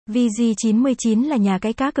vg99 là nhà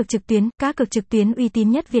cái cá cược trực tuyến uy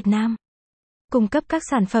tín nhất Việt Nam. Cung cấp các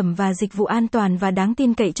sản phẩm và dịch vụ an toàn và đáng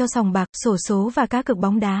tin cậy cho sòng bạc, xổ số và cá cược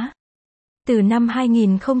bóng đá. Từ năm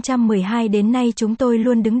 2012 đến nay chúng tôi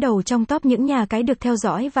luôn đứng đầu trong top những nhà cái được theo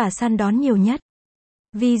dõi và săn đón nhiều nhất.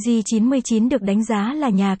 vg99 được đánh giá là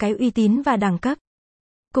nhà cái uy tín và đẳng cấp.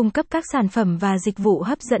 Cung cấp các sản phẩm và dịch vụ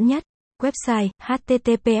hấp dẫn nhất. Website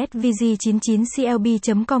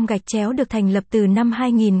https://vg99clb.com được thành lập từ năm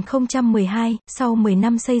 2012, sau 10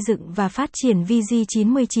 năm xây dựng và phát triển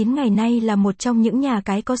vg99 ngày nay là một trong những nhà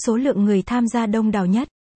cái có số lượng người tham gia đông đảo nhất.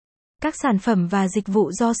 Các sản phẩm và dịch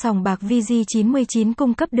vụ do sòng bạc vg99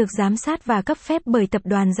 cung cấp được giám sát và cấp phép bởi Tập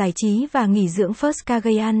đoàn Giải trí và Nghỉ dưỡng First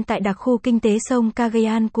Cagayan tại đặc khu kinh tế sông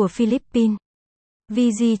Cagayan của Philippines.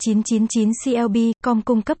 vg999clb.com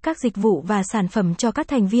cung cấp các dịch vụ và sản phẩm cho các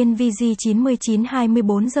thành viên vg99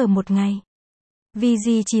 24 giờ một ngày.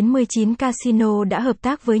 vg99 Casino đã hợp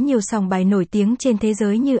tác với nhiều sòng bài nổi tiếng trên thế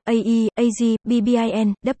giới như AE, AZ,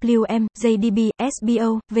 BBIN, WM, JDB,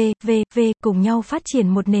 SBO, v.v. cùng nhau phát triển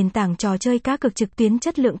một nền tảng trò chơi cá cược trực tuyến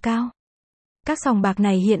chất lượng cao. Các sòng bạc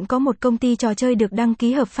này hiện có một công ty trò chơi được đăng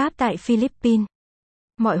ký hợp pháp tại Philippines.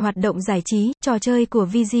 Mọi hoạt động giải trí, trò chơi của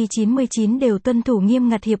vg99 đều tuân thủ nghiêm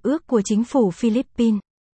ngặt hiệp ước của chính phủ Philippines.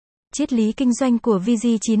 Triết lý kinh doanh của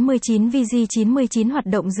vg99 hoạt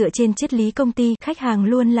động dựa trên triết lý công ty, khách hàng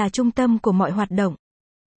luôn là trung tâm của mọi hoạt động.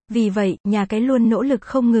 Vì vậy, nhà cái luôn nỗ lực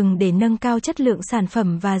không ngừng để nâng cao chất lượng sản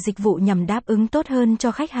phẩm và dịch vụ nhằm đáp ứng tốt hơn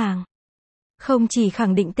cho khách hàng. Không chỉ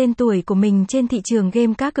khẳng định tên tuổi của mình trên thị trường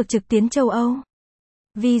game cá cược trực tuyến châu Âu,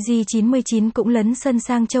 vg99 cũng lấn sân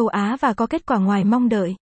sang châu Á và có kết quả ngoài mong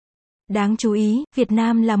đợi. Đáng chú ý, Việt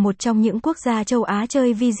Nam là một trong những quốc gia châu Á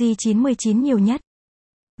chơi vg99 nhiều nhất.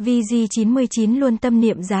 vg99 luôn tâm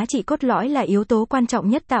niệm giá trị cốt lõi là yếu tố quan trọng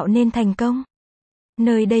nhất tạo nên thành công.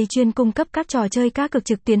 Nơi đây chuyên cung cấp các trò chơi cá cược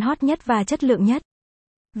trực tuyến hot nhất và chất lượng nhất.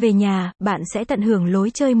 Về nhà, bạn sẽ tận hưởng lối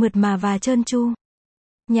chơi mượt mà và trơn tru.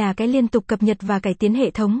 Nhà cái liên tục cập nhật và cải tiến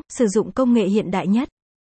hệ thống, sử dụng công nghệ hiện đại nhất.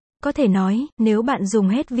 Có thể nói, nếu bạn dùng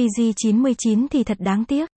hết vg99 thì thật đáng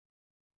tiếc.